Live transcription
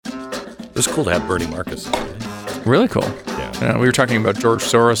was cool to have Bernie Marcus. Really cool. Yeah. We were talking about George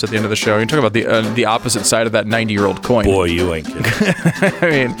Soros at the end of the show. You talk about the opposite side of that 90-year-old coin. Boy, you ain't kidding. I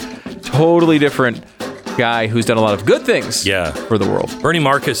mean, totally different guy who's done a lot of good things for the world. Bernie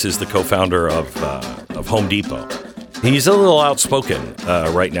Marcus is the co-founder of Home Depot. He's a little outspoken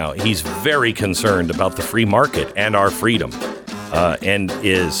right now. He's very concerned about the free market and our freedom.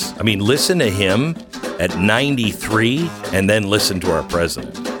 Listen to him at 93 and then listen to our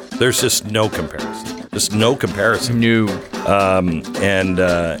president. There's just no comparison. Just no comparison. No.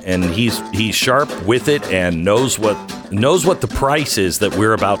 And he's sharp with it and knows what the price is that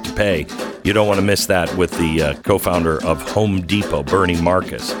we're about to pay. You don't want to miss that with the co-founder of Home Depot, Bernie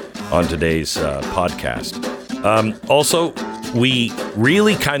Marcus, on today's podcast. Also, we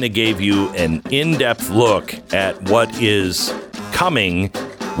really kind of gave you an in-depth look at what is coming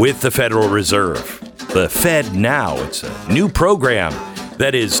with the Federal Reserve. The Fed Now. It's a new program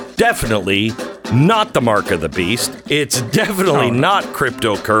that is definitely not the mark of the beast. It's definitely not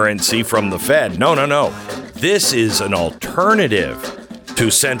cryptocurrency from the Fed. No. This is an alternative to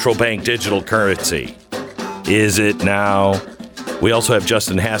central bank digital currency. Is it now? We also have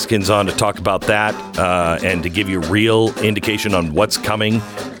Justin Haskins on to talk about that and to give you real indication on what's coming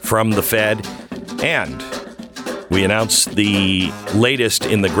from the Fed. And we announced the latest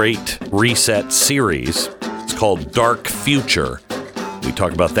in the Great Reset series. It's called Dark Future. We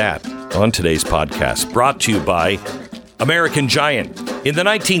talk about that on today's podcast, brought to you by American Giant. In the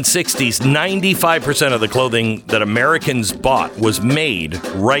 1960s, 95% of the clothing that Americans bought was made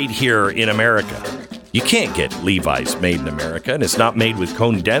right here in America. You can't get Levi's made in America, and it's not made with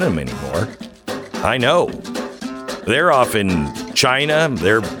cone denim anymore. I know. They're off in China.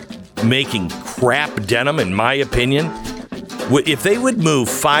 They're making crap denim, in my opinion. If they would move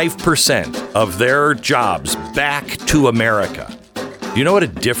 5% of their jobs back to America, do you know what a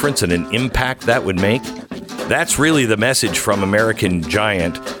difference and an impact that would make? That's really the message from American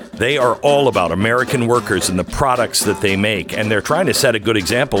Giant. They are all about American workers and the products that they make, and they're trying to set a good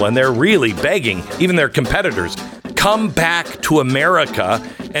example, and they're really begging, even their competitors, come back to America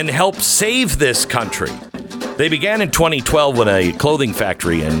and help save this country. They began in 2012 when a clothing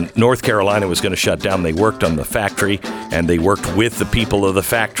factory in North Carolina was going to shut down. They worked on the factory, and they worked with the people of the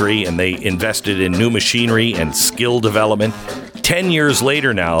factory, and they invested in new machinery and skill development. 10 years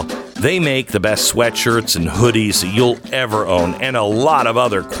later now, they make the best sweatshirts and hoodies that you'll ever own, and a lot of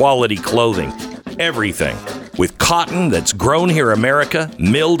other quality clothing. Everything with cotton that's grown here in America,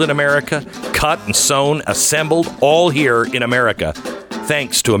 milled in America, cut and sewn, assembled, all here in America,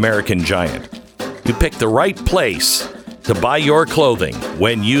 thanks to American Giant. You pick the right place to buy your clothing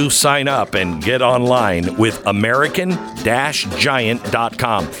when you sign up and get online with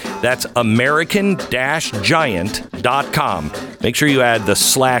American-Giant.com. That's American-Giant.com. Make sure you add the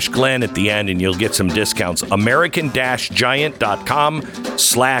 /Glenn at the end and you'll get some discounts.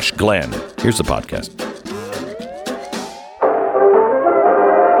 American-Giant.com/Glenn. Here's the podcast.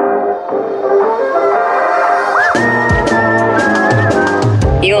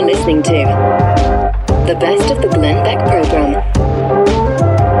 You're listening to the Best of the Glenn Beck program.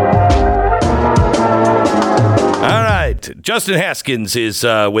 All right. Justin Haskins is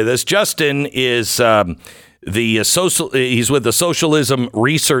with us. Justin is he's with the Socialism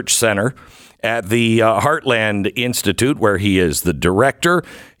Research Center at the Heartland Institute, where he is the director.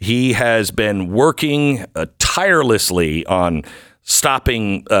 He has been working tirelessly on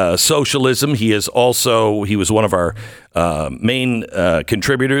stopping socialism. He was one of our main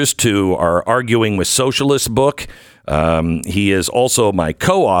contributors to our Arguing with Socialists book. He is also my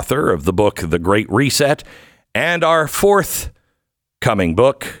co-author of the book, The Great Reset, and our forthcoming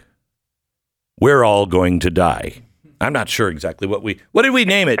book, We're All Going to Die. I'm not sure exactly what did we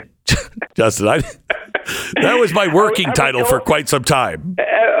name it, Justin? That was my working title for quite some time.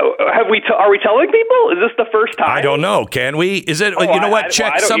 Are we telling people? Is this the first time? I don't know. Can we? Is it? You know what?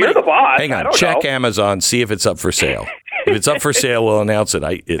 Check somebody. You're the boss. Hang on. Check Amazon. See if it's up for sale. If it's up for sale, we'll announce it.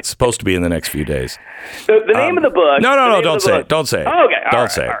 It's supposed to be in the next few days. The name of the book. No. Don't say it. Don't say it. Oh, okay.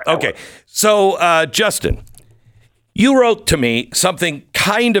 Don't say it. Okay. So, Justin, you wrote to me something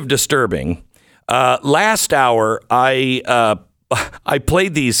kind of disturbing. Last hour, I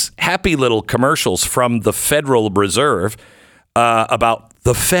played these happy little commercials from the Federal Reserve about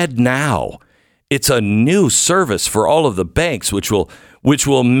the Fed Now. It's a new service for all of the banks, which will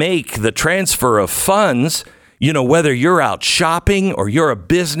make the transfer of funds, whether you're out shopping or you're a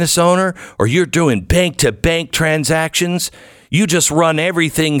business owner or you're doing bank-to-bank transactions, you just run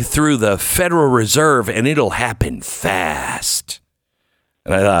everything through the Federal Reserve and it'll happen fast.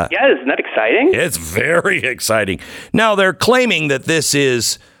 And I thought, yeah, isn't that exciting? It's very exciting. Now, they're claiming that this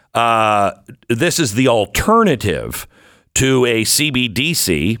is this is the alternative to a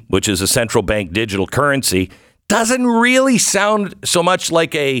CBDC, which is a central bank digital currency, doesn't really sound so much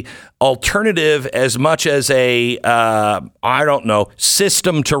like a alternative as much as a,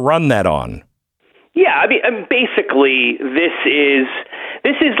 system to run that on. Yeah, I mean, basically, this is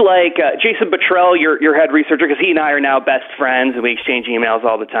like Jason Buttrell, your head researcher, because he and I are now best friends, and we exchange emails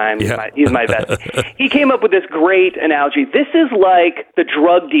all the time. Yeah. He's my best. He came up with this great analogy. This is like the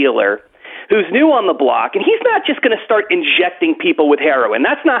drug dealer who's new on the block, and he's not just going to start injecting people with heroin.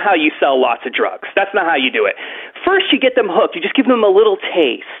 That's not how you sell lots of drugs. That's not how you do it. First, you get them hooked. You just give them a little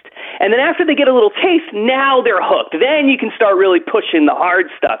taste. And then after they get a little taste, now they're hooked. Then you can start really pushing the hard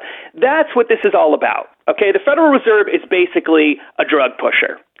stuff. That's what this is all about. Okay, the Federal Reserve is basically a drug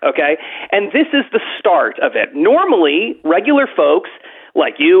pusher. Okay, and this is the start of it. Normally, regular folks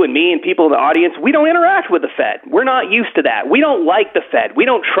like you and me and people in the audience, we don't interact with the Fed. We're not used to that. We don't like the Fed. We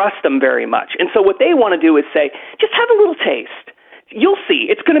don't trust them very much. And so what they want to do is say, just have a little taste. You'll see.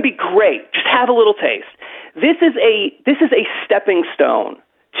 It's going to be great. Just have a little taste. This is a stepping stone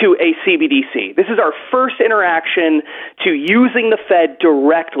to a CBDC. This is our first interaction to using the Fed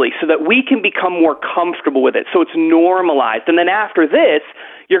directly so that we can become more comfortable with it, so it's normalized. And then after this,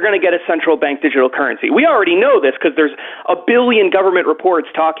 you're going to get a central bank digital currency. We already know this because there's a billion government reports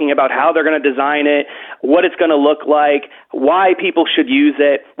talking about how they're going to design it, what it's going to look like, why people should use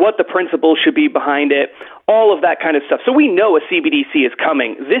it, what the principles should be behind it, all of that kind of stuff. So we know a CBDC is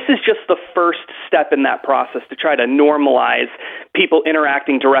coming. This is just the first step in that process to try to normalize people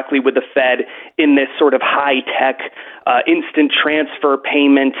interacting directly with the Fed in this sort of high-tech instant transfer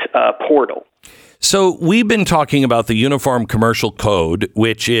payment portal. So we've been talking about the Uniform Commercial Code,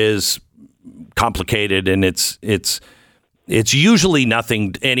 which is complicated, and it's usually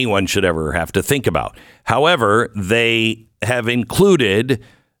nothing anyone should ever have to think about. However, they have included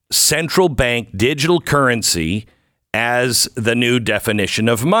central bank digital currency as the new definition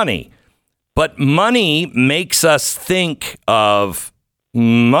of money. But money makes us think of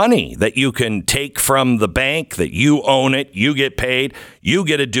money that you can take from the bank, that you own it, you get paid, you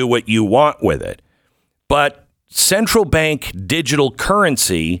get to do what you want with it. But central bank digital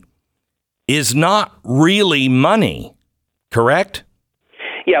currency is not really money, correct?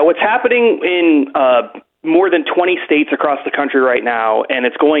 Yeah, what's happening in more than 20 states across the country right now, and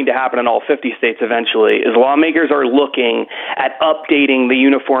it's going to happen in all 50 states eventually, is lawmakers are looking at updating the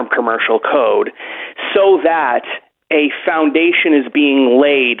Uniform Commercial Code so that a foundation is being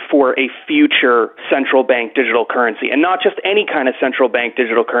laid for a future central bank digital currency, and not just any kind of central bank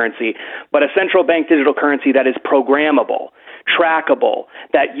digital currency, but a central bank digital currency that is programmable, trackable,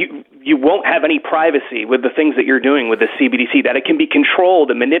 that you won't have any privacy with the things that you're doing with the CBDC, that it can be controlled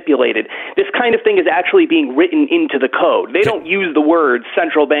and manipulated. This kind of thing is actually being written into the code. They don't use the word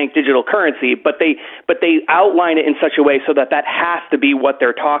central bank digital currency, but they outline it in such a way so that has to be what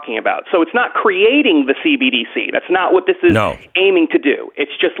they're talking about. So it's not creating the CBDC. That's not what this is aiming to do.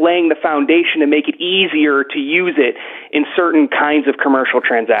 It's just laying the foundation to make it easier to use it in certain kinds of commercial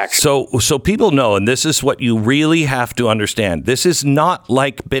transactions. So people know, and this is what you really have to understand, this is not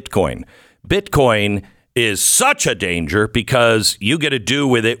like Bitcoin. Bitcoin is such a danger because you get to do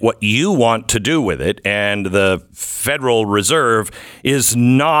with it what you want to do with it, and the Federal Reserve is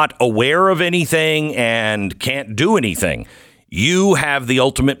not aware of anything and can't do anything. You have the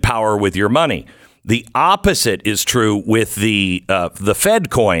ultimate power with your money. The opposite is true with the Fed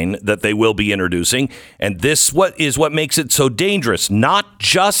coin that they will be introducing, and this is what makes it so dangerous. Not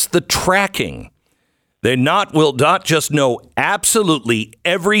just the tracking. They will not just know absolutely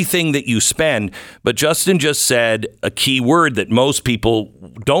everything that you spend, but Justin just said a key word that most people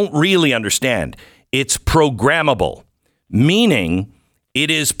don't really understand. It's programmable, meaning it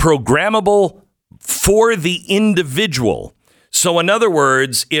is programmable for the individual. So in other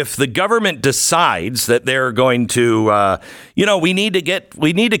words, if the government decides that they're going to, we need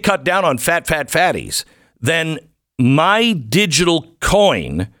to cut down on fatties, then my digital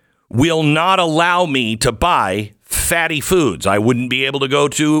coin will not allow me to buy fatty foods. I wouldn't be able to go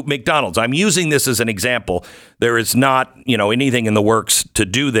to McDonald's. I'm using this as an example. There is not, anything in the works to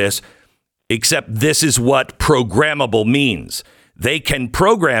do this, except this is what programmable means. They can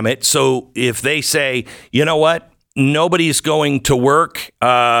program it. So if they say, you know what, nobody's going to work,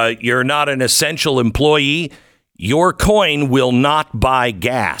 you're not an essential employee, your coin will not buy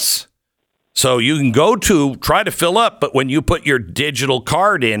gas. So you can go to try to fill up, but when you put your digital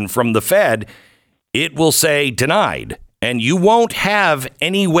card in from the Fed, it will say denied. And you won't have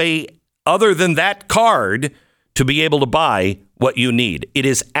any way other than that card to be able to buy what you need. It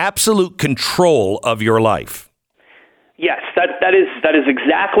is absolute control of your life. Yes, that is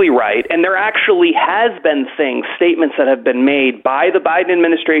exactly right. And there actually has been statements that have been made by the Biden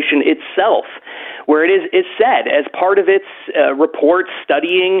administration itself, where it is said as part of its report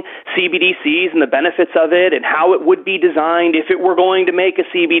studying CBDCs and the benefits of it and how it would be designed if it were going to make a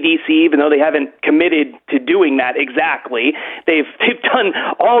CBDC, even though they haven't committed to doing that exactly. They've done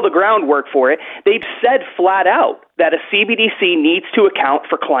all the groundwork for it. They've said flat out that a CBDC needs to account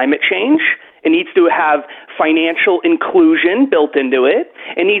for climate change. It needs to have financial inclusion built into it.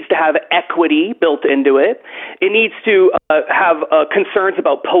 It needs to have equity built into it. It needs to have concerns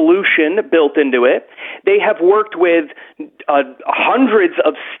about pollution built into it. They have worked with hundreds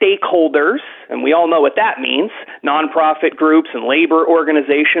of stakeholders, and we all know what that means, nonprofit groups and labor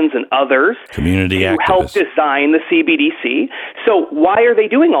organizations and others, community to activists, help design the CBDC. So why are they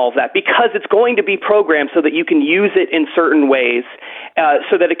doing all of that? Because it's going to be programmed so that you can use it in certain ways,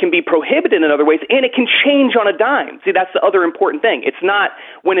 so that it can be prohibited in other ways, and it can change on a dime. See, that's the other important thing. It's not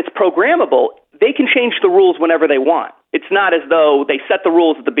when it's programmable, they can change the rules whenever they want. It's not as though they set the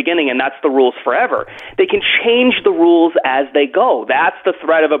rules at the beginning and that's the rules forever. They can change the rules as they go. That's the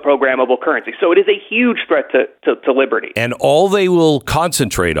threat of a programmable currency. So it is a huge threat to liberty. And all they will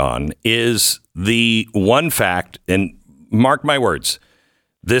concentrate on is the one fact, and mark my words,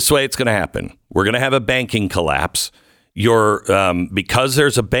 this way it's going to happen. We're going to have a banking collapse. Because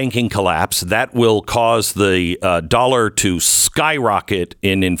there's a banking collapse, that will cause the dollar to skyrocket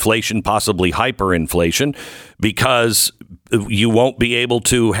in inflation, possibly hyperinflation, because you won't be able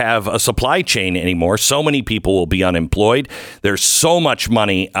to have a supply chain anymore. So many people will be unemployed. There's so much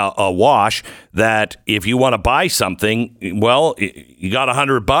money awash that if you want to buy something, well, you got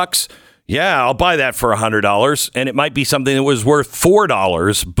 $100. Yeah, I'll buy that for $100. And it might be something that was worth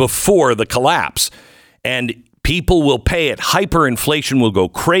 $4 before the collapse. And people will pay it. Hyperinflation will go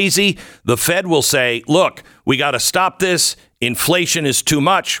crazy. The Fed will say, look, we got to stop this. Inflation is too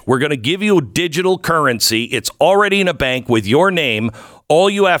much. We're going to give you a digital currency. It's already in a bank with your name.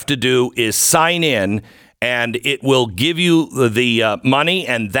 All you have to do is sign in, and it will give you the money,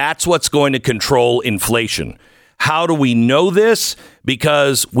 and that's what's going to control inflation. How do we know this?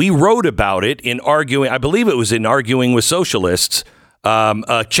 Because we wrote about it in Arguing, I believe it was in Arguing with Socialists,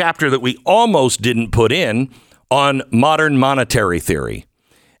 a chapter that we almost didn't put in on modern monetary theory.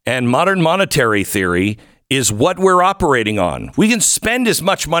 And modern monetary theory is what we're operating on. We can spend as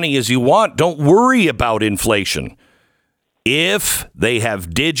much money as you want. Don't worry about inflation. If they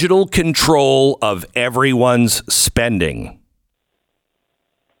have digital control of everyone's spending.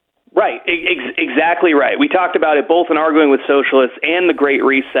 Right, exactly right. We talked about it both in Arguing with Socialists and the Great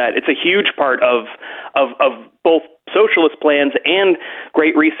Reset. It's a huge part of both socialist plans and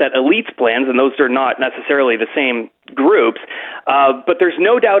Great Reset elites plans, and those are not necessarily the same groups. But there's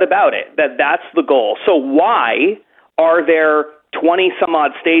no doubt about it that that's the goal. So why are there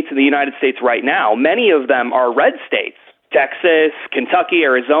 20-some-odd states in the United States right now? Many of them are red states. Texas, Kentucky,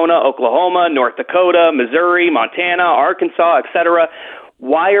 Arizona, Oklahoma, North Dakota, Missouri, Montana, Arkansas, etc.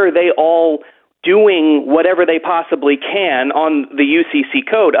 Why are they all doing whatever they possibly can on the UCC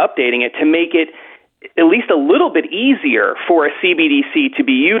code, updating it to make it at least a little bit easier for a CBDC to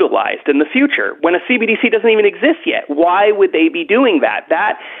be utilized in the future when a CBDC doesn't even exist yet? Why would they be doing that?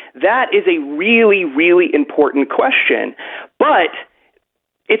 That is a really, really important question. But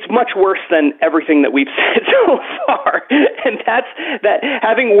it's much worse than everything that we've said so far. And that's that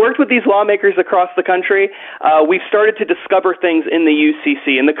having worked with these lawmakers across the country, we've started to discover things in the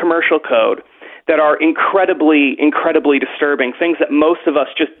UCC, in the commercial code, that are incredibly, incredibly disturbing, things that most of us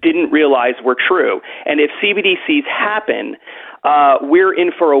just didn't realize were true. And if CBDCs happen, we're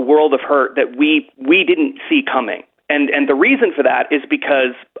in for a world of hurt that we didn't see coming. And the reason for that is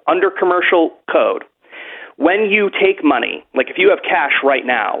because under commercial code, when you take money, like if you have cash right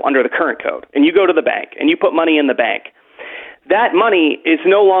now under the current code, and you go to the bank and you put money in the bank, that money is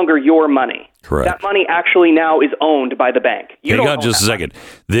no longer your money. Correct. That money actually now is owned by the bank. Hang on just a second.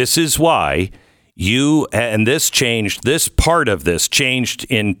 This is why this part of this changed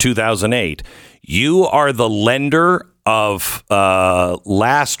in 2008. You are the lender of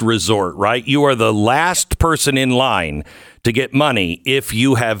last resort, right? You are the last person in line to get money if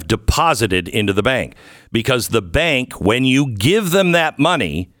you have deposited into the bank. Because the bank, when you give them that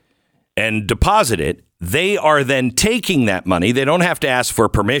money and deposit it, they are then taking that money. They don't have to ask for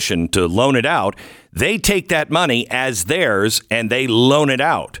permission to loan it out. They take that money as theirs and they loan it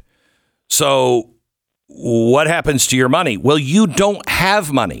out. So what happens to your money? Well, you don't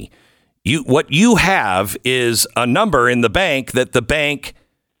have money. What you have is a number in the bank that the bank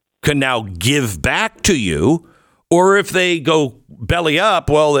can now give back to you. Or if they go belly up,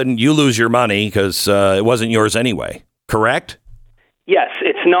 well, then you lose your money because it wasn't yours anyway. correct? Yes,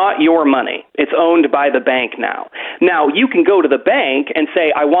 it's not your money. It's owned by the bank now. Now, you can go to the bank and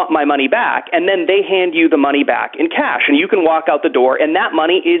say, I want my money back, and then they hand you the money back in cash, and you can walk out the door, and that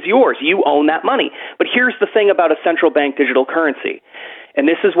money is yours. You own that money. But here's the thing about a central bank digital currency, and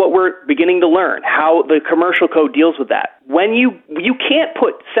this is what we're beginning to learn, how the commercial code deals with that. When you can't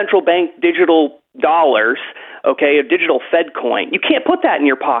put central bank digital dollars, okay, a digital Fed coin, you can't put that in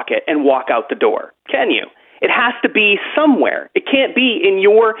your pocket and walk out the door, can you? It has to be somewhere. It can't be in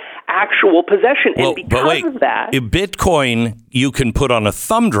your actual possession. Well, and because of that, Bitcoin you can put on a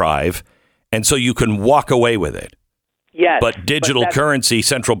thumb drive, and so you can walk away with it. Yes. But digital currency,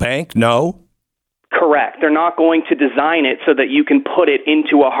 central bank, no? Correct. They're not going to design it so that you can put it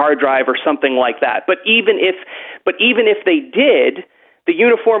into a hard drive or something like that. But even if they did,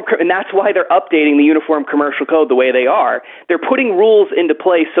 and that's why they're updating the Uniform Commercial Code the way they are. They're putting rules into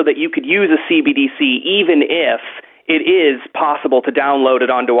place so that you could use a CBDC even if it is possible to download it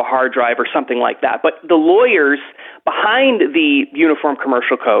onto a hard drive or something like that. But the lawyers behind the Uniform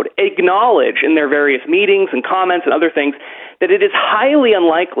Commercial Code acknowledge in their various meetings and comments and other things that it is highly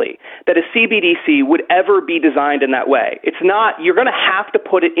unlikely that a CBDC would ever be designed in that way. It's not, you're going to have to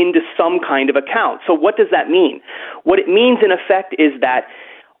put it into some kind of account. So what does that mean? What it means in effect is that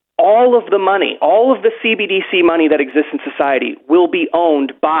all of the money, all of the CBDC money that exists in society will be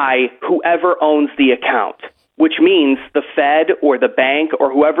owned by whoever owns the account, which means the Fed or the bank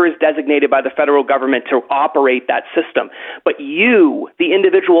or whoever is designated by the federal government to operate that system. But you, the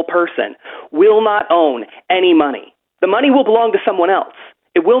individual person, will not own any money. The money will belong to someone else.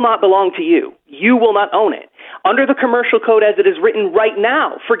 It will not belong to you. You will not own it. Under the commercial code as it is written right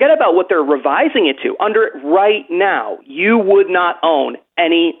now, forget about what they're revising it to. Under it right now, you would not own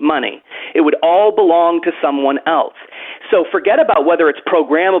any money. It would all belong to someone else. So forget about whether it's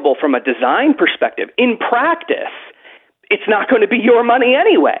programmable from a design perspective. In practice, it's not going to be your money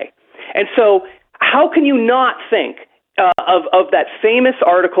anyway. And so how can you not think of that famous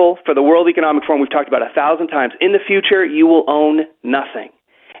article for the World Economic Forum we've talked about 1,000 times? In the future, you will own nothing,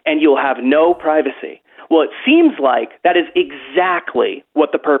 and you'll have no privacy. Well, it seems like that is exactly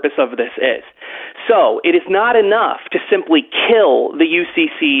what the purpose of this is. So it is not enough to simply kill the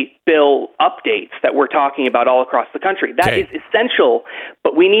UCC bill updates that we're talking about all across the country. That is essential,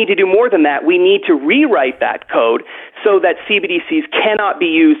 but we need to do more than that. We need to rewrite that code so that CBDCs cannot be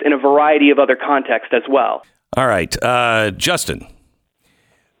used in a variety of other contexts as well. All right. Justin,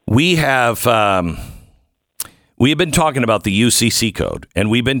 we have been talking about the UCC code, and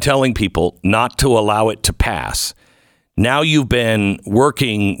we've been telling people not to allow it to pass. Now you've been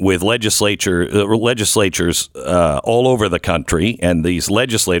working with legislatures all over the country, and these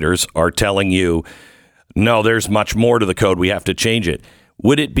legislators are telling you, no, there's much more to the code. We have to change it.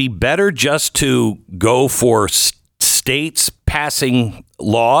 Would it be better just to go for states passing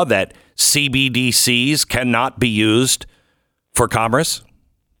law that CBDCs cannot be used for commerce?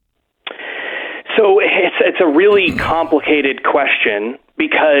 So it's a really complicated question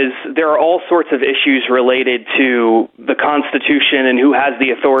because there are all sorts of issues related to the Constitution and who has the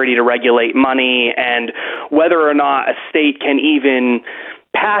authority to regulate money and whether or not a state can even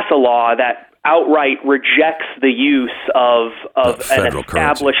pass a law that outright rejects the use of an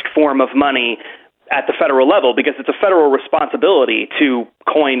established form of money at the federal level, because it's a federal responsibility to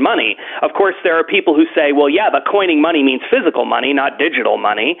coin money. Of course, there are people who say, well, yeah, but coining money means physical money, not digital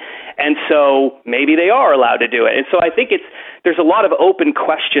money. And so maybe they are allowed to do it. And so I think there's a lot of open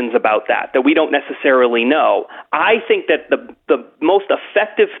questions about that we don't necessarily know. I think that the most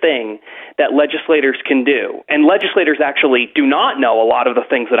effective thing that legislators can do, and legislators actually do not know a lot of the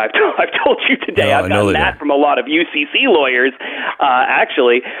things that I've told you today. I've gotten that from a lot of UCC lawyers,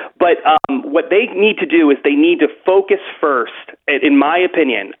 actually. But what they need to do is they need to focus first. In my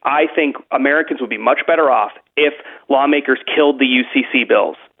opinion, I think Americans would be much better off if lawmakers killed the UCC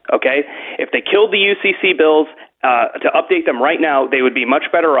bills. Okay? If they killed the UCC bills, to update them right now, they would be much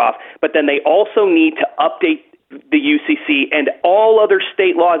better off. But then they also need to update the UCC and all other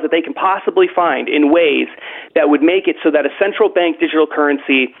state laws that they can possibly find in ways that would make it so that a central bank digital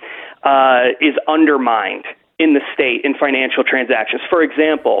currency is undermined in the state in financial transactions. For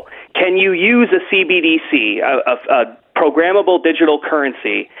example, can you use a CBDC, a programmable digital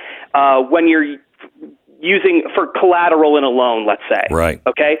currency, when you're using for collateral in a loan, let's say? Right.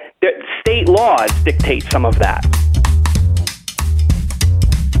 Okay? State laws dictate some of that.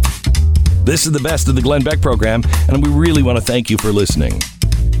 This is the best of the Glenn Beck program, and we really want to thank you for listening.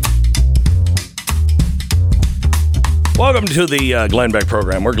 Welcome to the Glenn Beck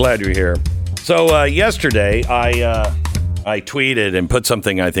program. We're glad you're here. So yesterday, I tweeted and put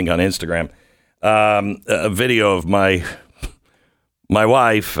something, I think, on Instagram a video of my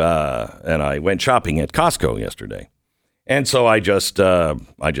wife and I went shopping at Costco yesterday. And so I just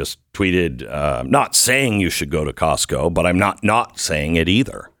tweeted, not saying you should go to Costco, but I'm not saying it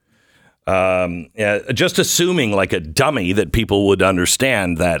either. Just assuming like a dummy that people would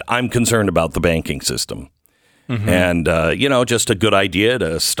understand that I'm concerned about the banking system. Mm-hmm. And, just a good idea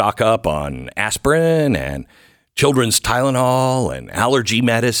to stock up on aspirin and children's Tylenol and allergy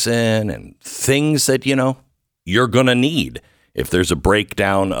medicine and things that, you're going to need. If there's a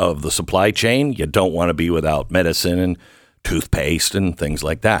breakdown of the supply chain, you don't want to be without medicine and toothpaste and things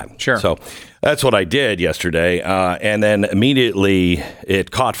like that. Sure. So that's what I did yesterday. And then immediately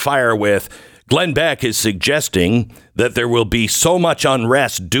it caught fire with Glenn Beck is suggesting that there will be so much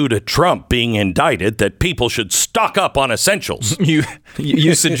unrest due to Trump being indicted that people should stock up on essentials. You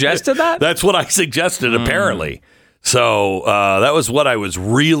suggested that? That's what I suggested, apparently. So that was what I was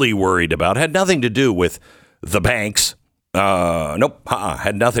really worried about. It had nothing to do with the banks. Nope.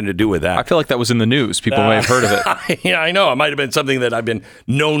 Had nothing to do with that. I feel like that was in the news. People may have heard of it. Yeah, I know. It might have been something that I've been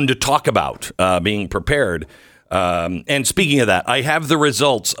known to talk about, being prepared. And speaking of that, I have the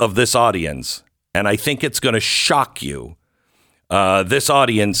results of this audience, and I think it's going to shock you. This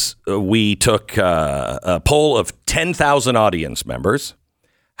audience, we took a poll of 10,000 audience members.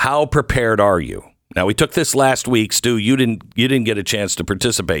 How prepared are you? Now, we took this last week, Stu. You didn't get a chance to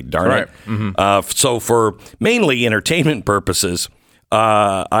participate, darn it. Mm-hmm. So for mainly entertainment purposes,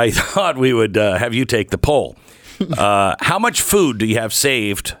 I thought we would have you take the poll. How much food do you have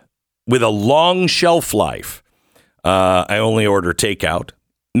saved with a long shelf life? I only order takeout,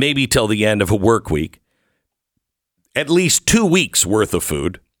 maybe till the end of a work week. At least 2 weeks worth of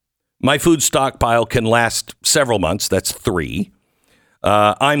food. My food stockpile can last several months. That's 3.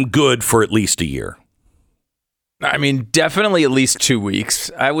 I'm good for at least a year. I mean, definitely at least 2 weeks.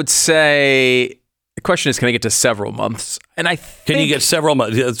 I would say the question is, can I get to several months? And can you get several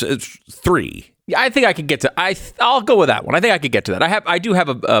months? It's 3. Yeah, I think I could get to. I'll go with that one. I think I could get to that. I do have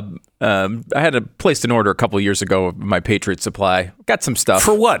I had placed an order a couple of years ago of my Patriot Supply. Got some stuff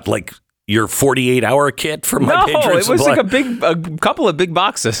for what? Like your 48-hour kit from my Patriot Supply? No, it was like a couple of big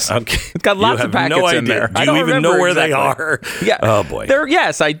boxes. Okay, it's got lots of packets in there. Do you even know where they are? Yeah. Oh boy.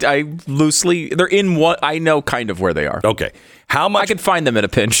 I loosely. They're in what I know kind of where they are. Okay. How much? I can find them in a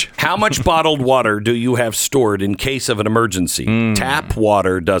pinch. How much bottled water do you have stored in case of an emergency? Tap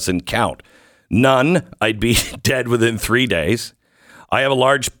water doesn't count. None. I'd be dead within 3 days. I have a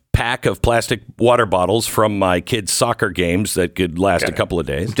large pack of plastic water bottles from my kids' soccer games that could last a couple of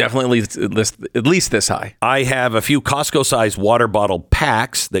days. Definitely at least this high. I have a few Costco-sized water bottle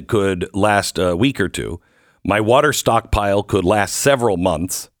packs that could last a week or two. My water stockpile could last several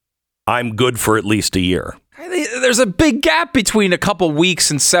months. I'm good for at least a year. There's a big gap between a couple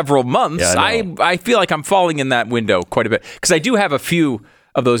weeks and several months. Yeah, I feel like I'm falling in that window quite a bit because I do have a few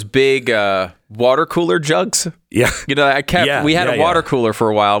of those big water cooler jugs. Yeah. We had a water cooler for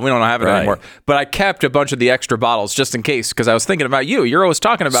a while. We don't have it anymore. But I kept a bunch of the extra bottles just in case because I was thinking about you. You're always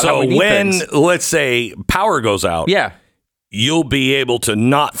talking about how we need things. So when, let's say, power goes out, you'll be able to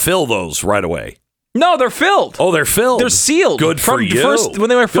not fill those right away. No, they're filled. Oh, they're filled. They're sealed. Good for you. When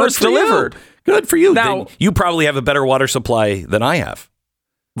they were first delivered. Good for you. Now, you probably have a better water supply than I have.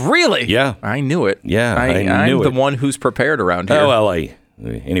 Really? Yeah. I knew it. Yeah, I'm the one who's prepared around here. Oh, well,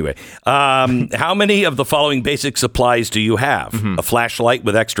 anyway, how many of the following basic supplies do you have? Mm-hmm. A flashlight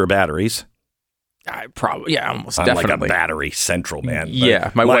with extra batteries. Almost I'm definitely. like a battery central man.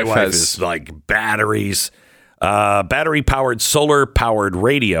 Yeah, my wife is like batteries. Battery-powered, solar-powered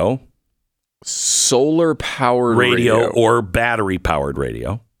radio. Solar-powered radio. Or battery-powered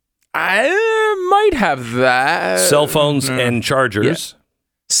radio. I might have that. Cell phones and chargers. Yeah.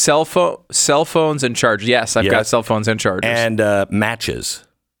 Cell phones and chargers. Yes, I've got cell phones and chargers. And matches.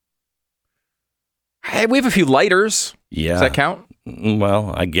 Hey, we have a few lighters. Yeah. Does that count?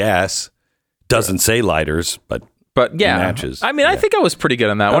 Well, I guess. Doesn't say lighters, but yeah. Matches. I mean, I think I was pretty good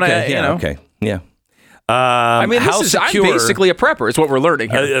on that one. Okay. Yeah. I mean, I'm basically a prepper. It's what we're learning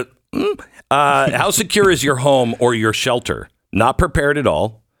here. How secure is your home or your shelter? Not prepared at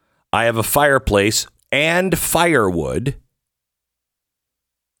all. I have a fireplace and firewood.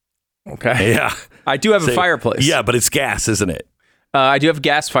 Okay. Yeah. I do have a fireplace. Yeah, but it's gas, isn't it? I do have a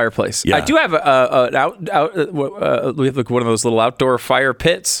gas fireplace. Yeah. I do have we have like one of those little outdoor fire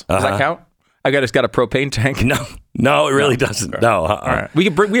pits. Does that count? I just got a propane tank. No, it really doesn't. No. All right. We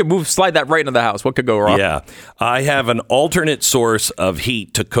can slide that right into the house. What could go wrong? Yeah. I have an alternate source of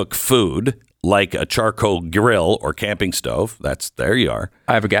heat to cook food, like a charcoal grill or camping stove. There you are.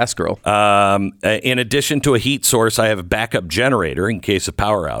 I have a gas grill. In addition to a heat source, I have a backup generator in case of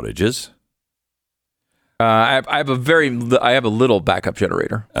power outages. I have a little backup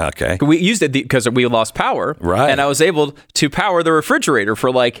generator. Okay. We used it because we lost power. Right. And I was able to power the refrigerator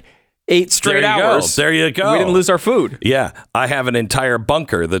for like 8 straight hours. There you go. We didn't lose our food. Yeah. I have an entire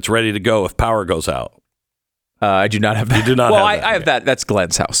bunker that's ready to go if power goes out. I do not have that. You do not have that. I have that. That's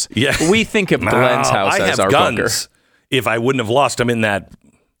Glenn's house. Yeah. We think of Glenn's house as our bunker. If I wouldn't have lost them in that.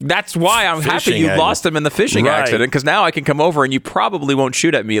 That's why I'm happy you lost them in the fishing accident, because now I can come over and you probably won't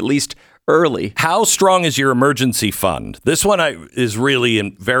shoot at me, at least early. How strong is your emergency fund? This one is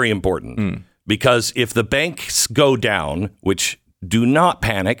really very important because if the banks go down, which do not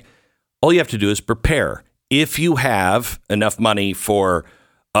panic, all you have to do is prepare. If you have enough money for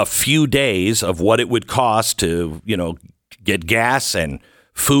a few days of what it would cost to, get gas and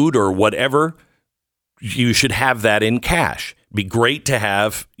food or whatever, you should have that in cash. Be great to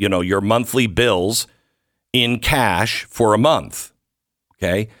have, your monthly bills in cash for a month.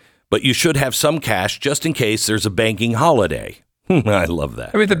 Okay. But you should have some cash just in case there's a banking holiday. I love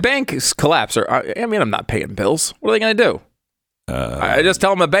that. I mean, if the banks collapse, I'm not paying bills. What are they going to do? I just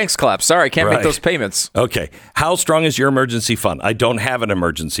tell them the banks collapse. Sorry, I can't make those payments. Okay. How strong is your emergency fund? I don't have an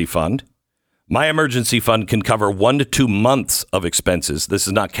emergency fund. My emergency fund can cover 1 to 2 months of expenses. This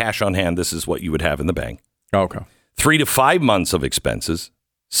is not cash on hand. This is what you would have in the bank. Okay. 3 to 5 months of expenses,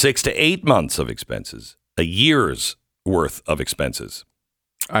 6 to 8 months of expenses, a year's worth of expenses.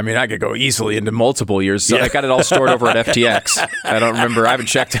 I mean, I could go easily into multiple years. So I got it all stored over at FTX. I don't remember. I haven't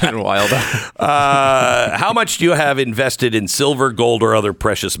checked it in a while, though. How much do you have invested in silver, gold, or other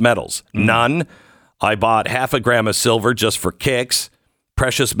precious metals? None. I bought 0.5 gram of silver just for kicks.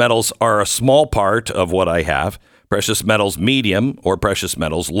 Precious metals are a small part of what I have. Precious metals medium or precious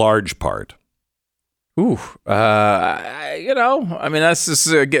metals large part. Ooh, that's just,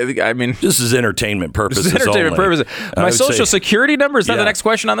 this is entertainment purposes. My social security number, is that the next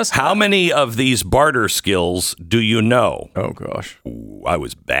question on this? How many of these barter skills do you know? Oh, gosh. Ooh, I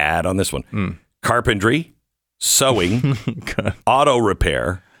was bad on this one. Carpentry, sewing, auto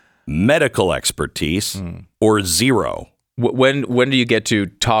repair, medical expertise, or zero. When do you get to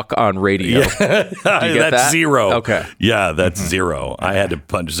talk on radio? Yeah. That's zero. Okay. Yeah, that's zero. I had to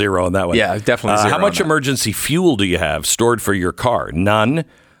punch zero on that one. Yeah, definitely zero. How much emergency fuel do you have stored for your car? None.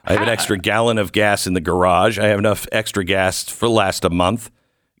 I have an extra gallon of gas in the garage. I have enough extra gas for last a month.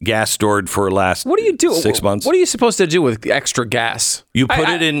 Gas stored for last. What do you do? 6 months. What are you supposed to do with extra gas? You put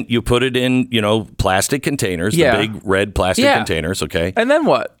it in. You put it in. Plastic containers. The big red plastic containers. Okay. And then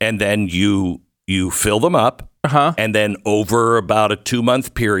what? And then you fill them up. And then over about a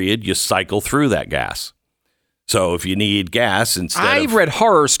 2-month period, you cycle through that gas. So if you need gas I've read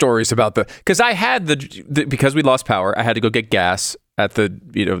horror stories about because I had because we lost power, I had to go get gas at the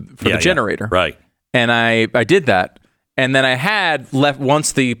generator. Right. And I did that. And then I had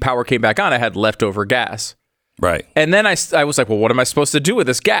once the power came back on, I had leftover gas. Right. And then I was like, well, what am I supposed to do with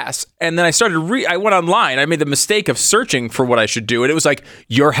this gas? And then I started I went online. I made the mistake of searching for what I should do. And it was like,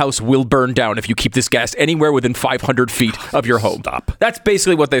 your house will burn down if you keep this gas anywhere within 500 feet of your home. Stop. That's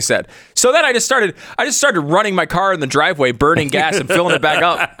basically what they said. So then I just started running my car in the driveway, burning gas and filling it back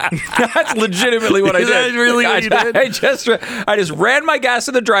up. That's legitimately what I did. Is that really what you did? I just ran my gas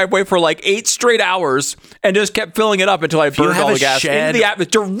in the driveway for like 8 straight hours and just kept filling it up until I burned all the gas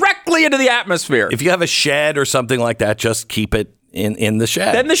directly into the atmosphere. If you have a shed or something like that, just keep it in the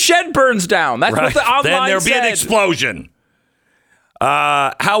shed. Then the shed burns down. That's what the online Then there'll be an explosion.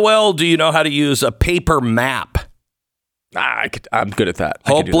 How well do you know how to use a paper map? I'm good at that.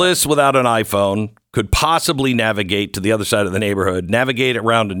 Hopeless without an iPhone. Could possibly navigate to the other side of the neighborhood. Navigate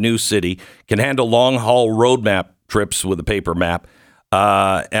around a new city. Can handle long-haul road map trips with a paper map.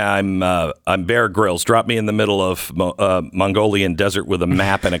 I'm Bear Grylls. Drop me in the middle of Mongolian desert with a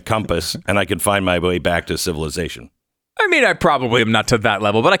map and a compass, and I can find my way back to civilization. I mean, I probably am not to that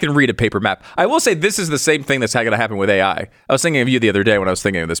level, but I can read a paper map. I will say this is the same thing that's going to happen with AI. I was thinking of you the other day when I was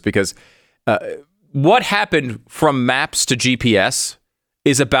thinking of this, because what happened from maps to GPS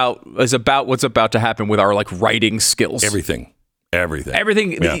is about what's about to happen with our writing skills. Everything.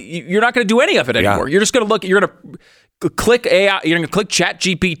 Yeah. You're not going to do any of it anymore. Yeah. You're just going to look. You're going to click AI. You're going to click Chat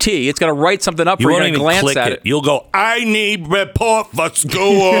GPT. It's going to write something up. You're going to glance at it. You'll go, I need report for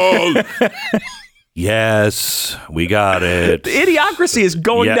school. Yes, we got it. The idiocracy is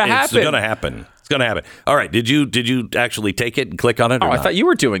going to happen. It's going to happen. It's going to happen. All right. Did you actually take it and click on it? I thought you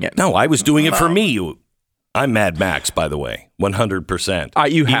were doing it. No, I was doing it for me. I'm Mad Max, by the way, 100%.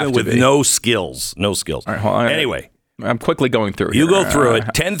 You have Even to with be. no skills. All right, hold on. Anyway. I'm quickly going through. You go through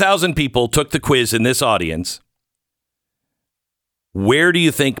it. 10,000 people took the quiz in this audience. Where do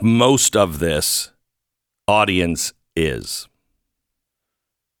you think most of this audience is?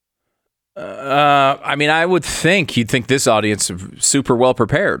 I mean, I would think you'd think this audience is super well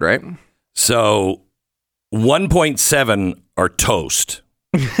prepared, right? So 1.7 are toast.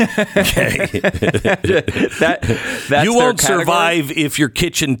 Okay. That's you won't survive if your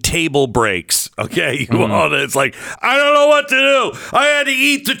kitchen table breaks. Okay. It's like, I don't know what to do. I had to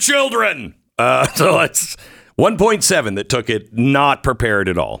eat the children. So it's 1.7 that took it not prepared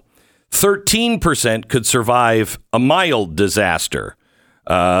at all. 13% could survive a mild disaster.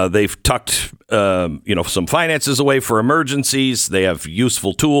 They've tucked, some finances away for emergencies. They have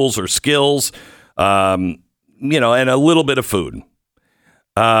useful tools or skills, and a little bit of food.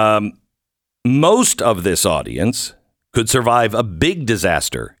 Most of this audience could survive a big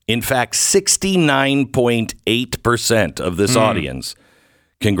disaster. In fact, 69.8% of this audience.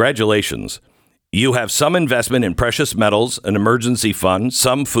 Congratulations. You have some investment in precious metals, an emergency fund,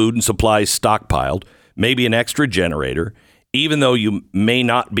 some food and supplies stockpiled, maybe an extra generator. Even though you may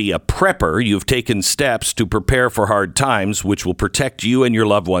not be a prepper, you've taken steps to prepare for hard times, which will protect you and your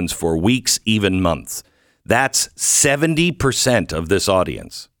loved ones for weeks, even months. That's 70% of this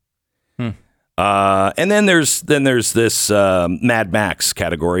audience. And then there's this Mad Max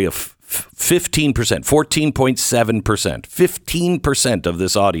category of 15%, 14.7%. 15% of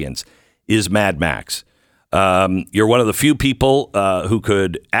this audience is Mad Max. You're one of the few people who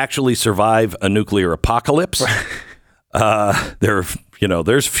could actually survive a nuclear apocalypse.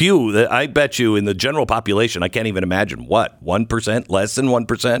 There's few that I bet you in the general population. I can't even imagine 1%, less than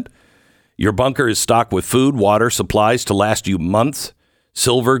 1%. Your bunker is stocked with food, water, supplies to last you months.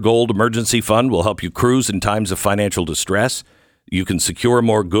 Silver, gold, emergency fund will help you cruise in times of financial distress. You can secure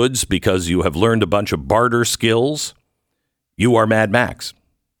more goods because you have learned a bunch of barter skills. You are Mad Max.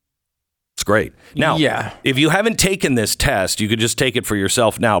 It's great. Now, if you haven't taken this test, you could just take it for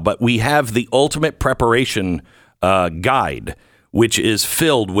yourself now. But we have the ultimate preparation guide, which is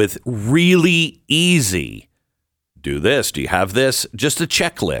filled with really easy. Do this. Do you have this? Just a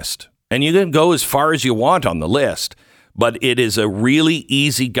checklist. And you can go as far as you want on the list. But it is a really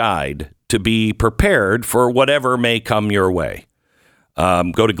easy guide to be prepared for whatever may come your way.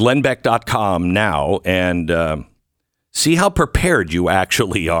 Go to glennbeck.com now and see how prepared you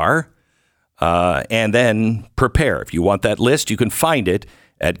actually are. And then prepare. If you want that list, you can find it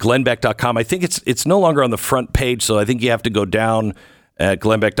at glennbeck.com. I think it's no longer on the front page, so I think you have to go down at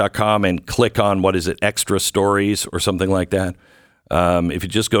glennbeck.com and click on, extra stories or something like that. If you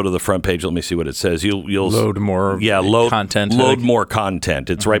just go to the front page, let me see what it says. You'll load more content. Load more content.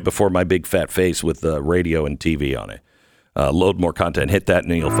 It's right before my big fat face with the radio and TV on it. Load more content. Hit that,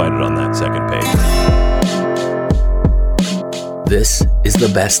 and you'll find it on that second page. This is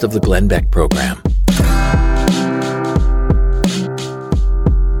the best of the Glenn Beck program.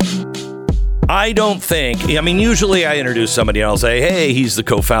 I don't think, usually I introduce somebody and I'll say, hey, he's the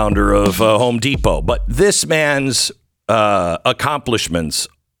co-founder of Home Depot. But this man's accomplishments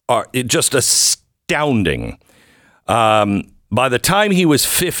are just astounding. By the time he was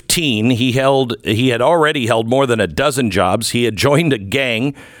 15, he had already held more than a dozen jobs. He had joined a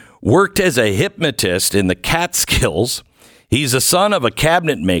gang, worked as a hypnotist in the Catskills. He's a son of a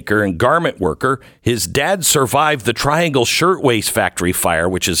cabinet maker and garment worker. His dad survived the Triangle Shirtwaist Factory fire,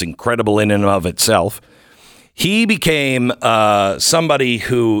 which is incredible in and of itself. He became somebody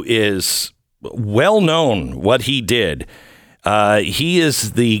who is well known what he did. He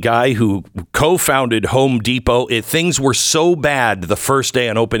is the guy who co-founded Home Depot. Things were so bad the first day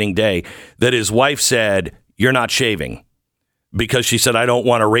on opening day that his wife said, "You're not shaving," because she said, "I don't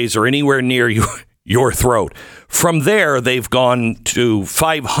want a razor anywhere near your throat." From there, they've gone to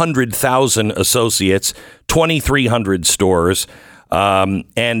 500,000 associates, 2,300 stores.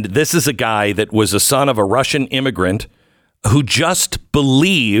 And this is a guy that was a son of a Russian immigrant who just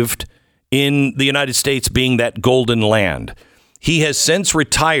believed in the United States being that golden land. He has since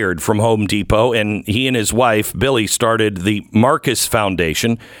retired from Home Depot, and he and his wife, Billy, started the Marcus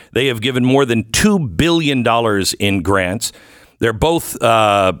Foundation. They have given more than $2 billion in grants. They're both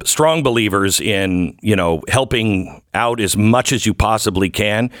strong believers in, helping out as much as you possibly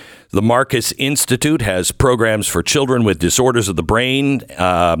can. The Marcus Institute has programs for children with disorders of the brain.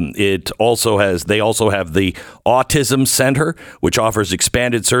 They also have the Autism Center, which offers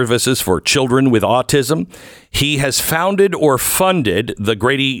expanded services for children with autism. He has founded or funded the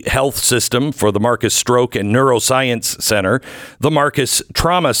Grady Health System for the Marcus Stroke and Neuroscience Center, the Marcus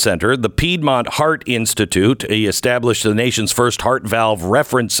Trauma Center, the Piedmont Heart Institute. He established the nation's first heart valve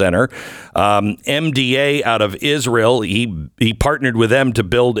reference center. MDA out of Israel. He partnered with them to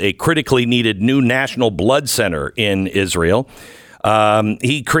build a critically needed new national blood center in Israel.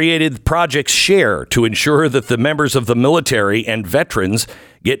 He created Project Share to ensure that the members of the military and veterans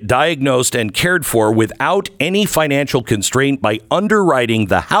get diagnosed and cared for without any financial constraint by underwriting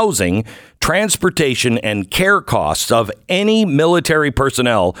the housing, transportation, and care costs of any military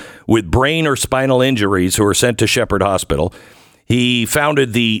personnel with brain or spinal injuries who are sent to Shepherd Hospital. He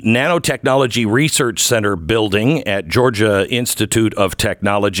founded the Nanotechnology Research Center building at Georgia Institute of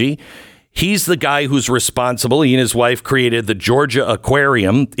Technology. He's the guy who's responsible. He and his wife created the Georgia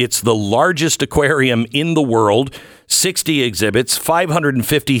Aquarium. It's the largest aquarium in the world, 60 exhibits,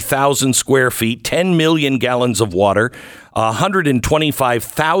 550,000 square feet, 10 million gallons of water,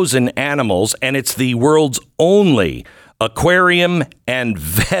 125,000 animals, and it's the world's only aquarium and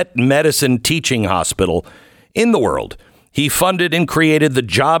vet medicine teaching hospital in the world. He funded and created the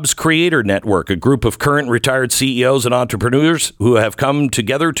Jobs Creator Network, a group of current retired CEOs and entrepreneurs who have come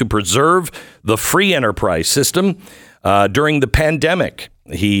together to preserve the free enterprise system during the pandemic.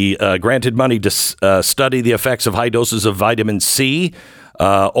 He granted money to study the effects of high doses of vitamin C.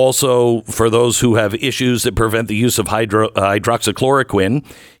 Also, for those who have issues that prevent the use of hydroxychloroquine,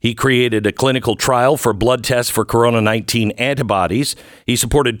 he created a clinical trial for blood tests for Corona-19 antibodies. He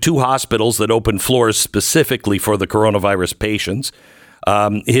supported 2 hospitals that opened floors specifically for the coronavirus patients.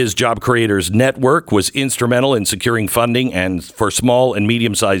 His Job Creators Network was instrumental in securing funding and for small and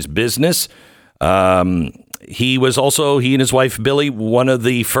medium-sized business. He and his wife, Billy, one of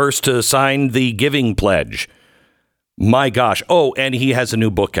the first to sign the Giving Pledge. My gosh. Oh, and he has a new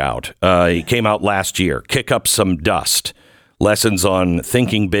book out. He came out last year. Kick Up Some Dust. Lessons on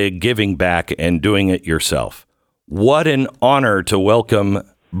thinking big, giving back, and doing it yourself. What an honor to welcome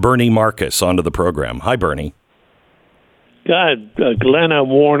Bernie Marcus onto the program. Hi, Bernie. God, Glenn, I'm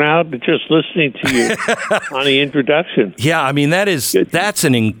worn out just listening to you on the introduction. Yeah, I mean, that's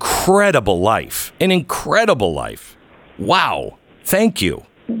an incredible life. An incredible life. Wow. Thank you.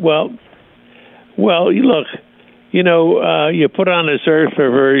 Well, look. You put on this earth for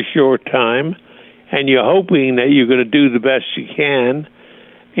a very short time, and you're hoping that you're going to do the best you can,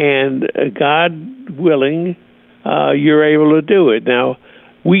 and God willing, you're able to do it. Now,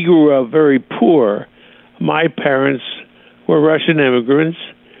 we grew up very poor. My parents were Russian immigrants.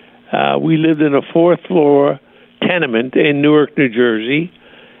 We lived in a 4th-floor tenement in Newark, New Jersey,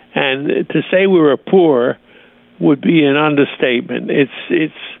 and to say we were poor would be an understatement.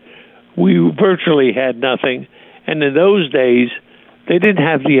 We virtually had nothing. And in those days, they didn't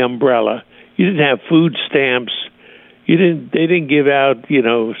have the umbrella. You didn't have food stamps. They didn't give out,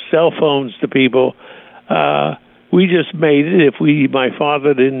 cell phones to people. We just made it. My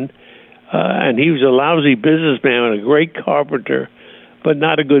father didn't, and he was a lousy businessman and a great carpenter, but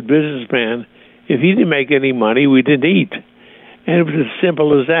not a good businessman. If he didn't make any money, we didn't eat. And it was as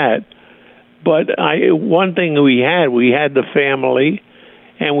simple as that. But one thing we had the family,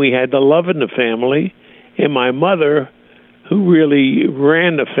 and we had the love in the family. And my mother, who really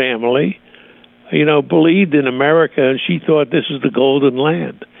ran the family, believed in America, and she thought this was the golden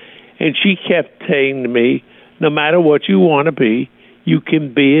land. And she kept saying to me, no matter what you want to be, you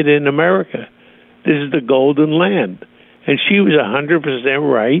can be it in America. This is the golden land. And she was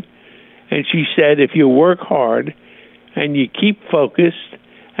 100% right. And she said, if you work hard and you keep focused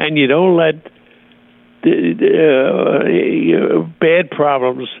and you don't let bad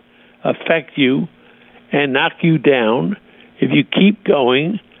problems affect you and knock you down, if you keep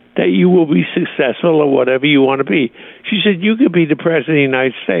going, that you will be successful or whatever you want to be. She said, you could be the President of the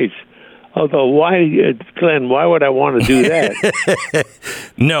United States. Although, Glenn, why would I want to do that?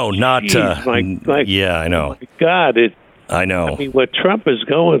 No, not... Jeez, yeah, I know. My God, I know. I mean, what Trump is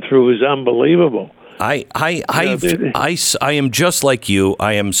going through is unbelievable. I am just like you.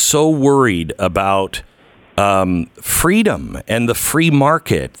 I am so worried about freedom and the free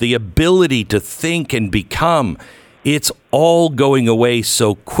market, the ability to think and become. It's all going away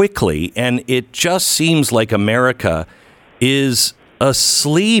so quickly, and it just seems like America is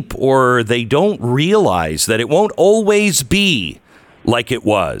asleep, or they don't realize that it won't always be like it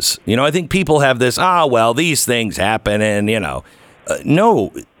was. I think people have this, these things happen, and,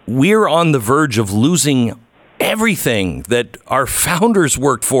 no, we're on the verge of losing everything that our founders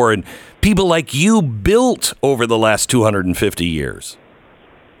worked for and people like you built over the last 250 years.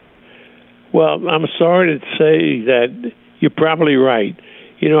 Well, I'm sorry to say that you're probably right.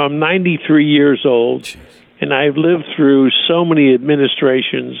 I'm 93 years old. Jeez. And I've lived through so many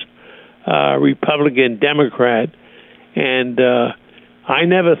administrations, Republican, Democrat, and I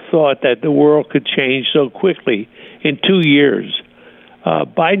never thought that the world could change so quickly in 2 years.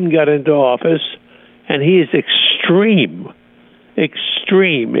 Biden got into office, and he is extreme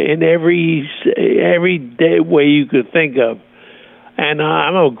in every day way you could think of. And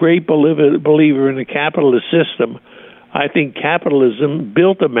I'm a great believer in the capitalist system. I think capitalism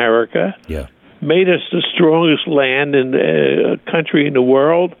built America, made us the strongest land in country in the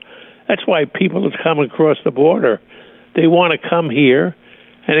world. That's why people have come across the border. They want to come here,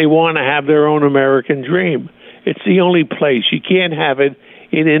 and they want to have their own American dream. It's the only place. You can't have it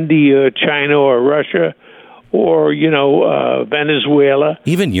in India, China, or Russia, or, Venezuela.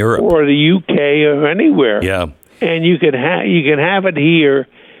 Even Europe. Or the UK or anywhere. Yeah. And you can have it here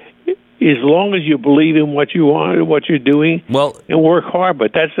as long as you believe in what you want, what you're doing, and work hard.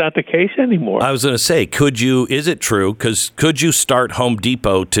 But that's not the case anymore. I was going to say, is it true? Because could you start Home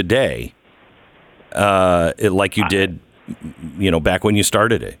Depot today, like you did, back when you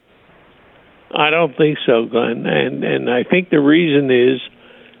started it? I don't think so, Glenn. And I think the reason is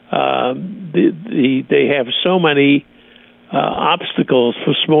they have so many obstacles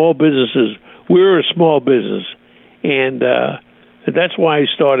for small businesses. We're a small business, and that's why I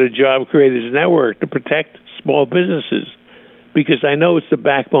started Job Creators Network, to protect small businesses, because I know it's the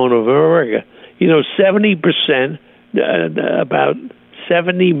backbone of America. 70%, about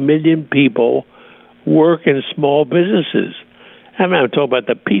 70 million people work in small businesses. I'm talking about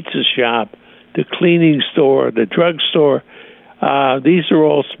the pizza shop, the cleaning store, the drugstore. These are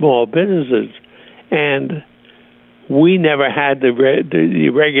all small businesses, and we never had the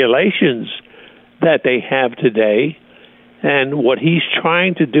regulations that they have today. And what he's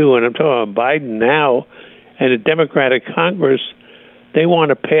trying to do, and I'm talking about Biden now and the Democratic Congress, they want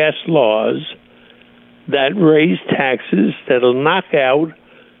to pass laws that raise taxes that'll knock out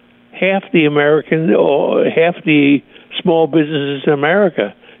half the small businesses in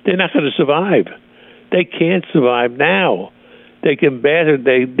America. They're not going to survive. They can't survive now.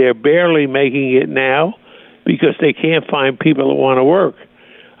 They're barely making it now because they can't find people that want to work.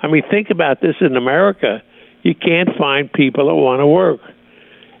 I mean, think about this in America. You can't find people that want to work.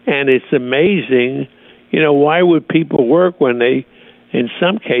 And it's amazing, why would people work when they, in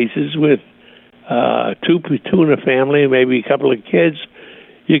some cases, with two in a family and maybe a couple of kids,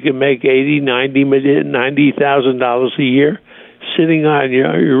 you can make $90,000 a year sitting on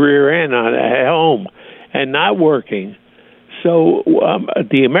your rear end at home and not working. So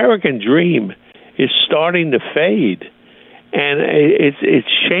the American dream is starting to fade, and it's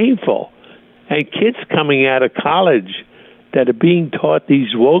shameful. And kids coming out of college that are being taught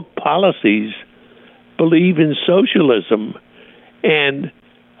these woke policies believe in socialism. And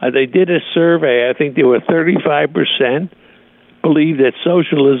they did a survey. I think there were 35% believe that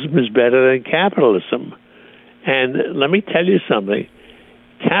socialism is better than capitalism. And let me tell you something.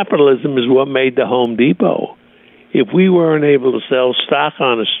 Capitalism is what made the Home Depot. If we weren't able to sell stock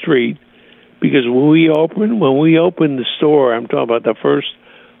on the street, because when we opened the store, I'm talking about the first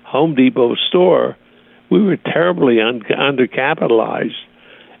Home Depot store, we were terribly undercapitalized.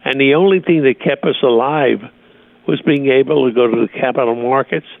 And the only thing that kept us alive was being able to go to the capital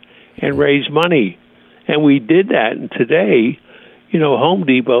markets and raise money. And we did that. And today, Home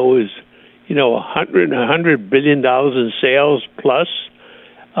Depot is, $100 billion in sales plus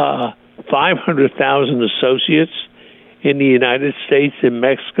 500,000 associates in the United States, in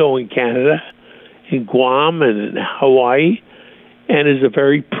Mexico and Canada, in Guam and in Hawaii, and is a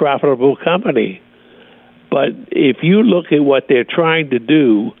very profitable company. But if you look at what they're trying to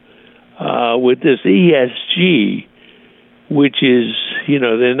do with this ESG, which is,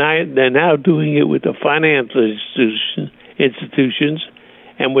 they're now doing it with the financial institutions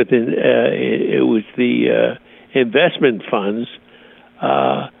and with the investment funds,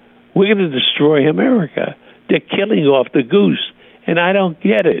 we're going to destroy America. They're killing off the goose, and I don't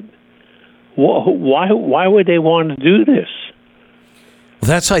get it. Why would they want to do this?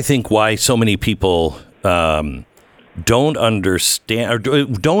 That's, I think, why so many people don't understand or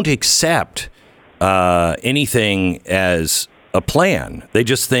don't accept anything as a plan. They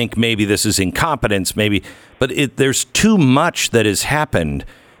just think maybe this is incompetence, but there's too much that has happened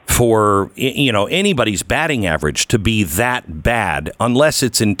for anybody's batting average to be that bad unless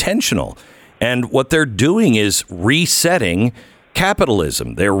it's intentional. And what they're doing is resetting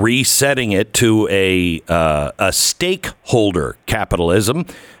capitalism. They're resetting it to a stakeholder capitalism,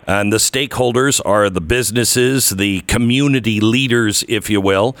 and the stakeholders are the businesses, the community leaders, if you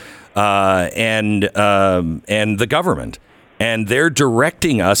will, and the government. And they're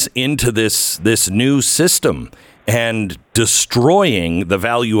directing us into this new system and destroying the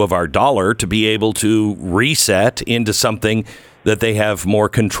value of our dollar to be able to reset into something that they have more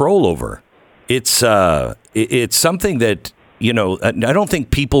control over. It's something that, I don't think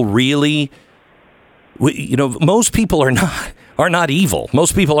people really, most people are not evil.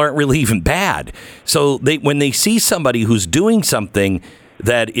 Most people aren't really even bad. So when they see somebody who's doing something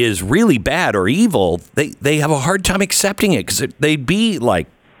that is really bad or evil, they have a hard time accepting it because they'd be like,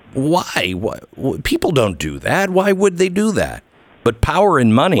 why? What? People don't do that. Why would they do that? But power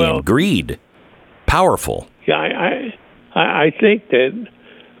and money and greed, powerful. Yeah, I think that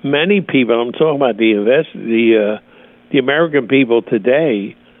many people, I'm talking about the American people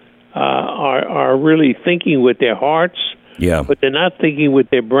today, are really thinking with their hearts, but they're not thinking with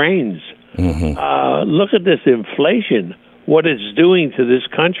their brains. Look at this inflation, what it's doing to this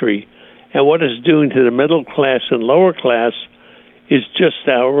country, and what it's doing to the middle class and lower class is just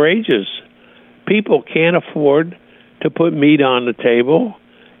outrageous. People can't afford to put meat on the table,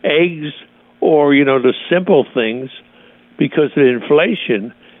 eggs, or, the simple things because of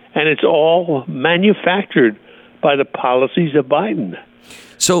inflation, and it's all manufactured by the policies of Biden.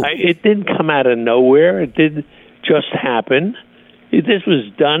 So it didn't come out of nowhere. It didn't just happen. This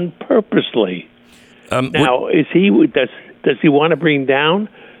was done purposely. Now, does he want to bring down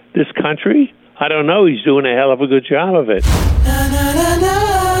this country? I don't know. He's doing a hell of a good job of it.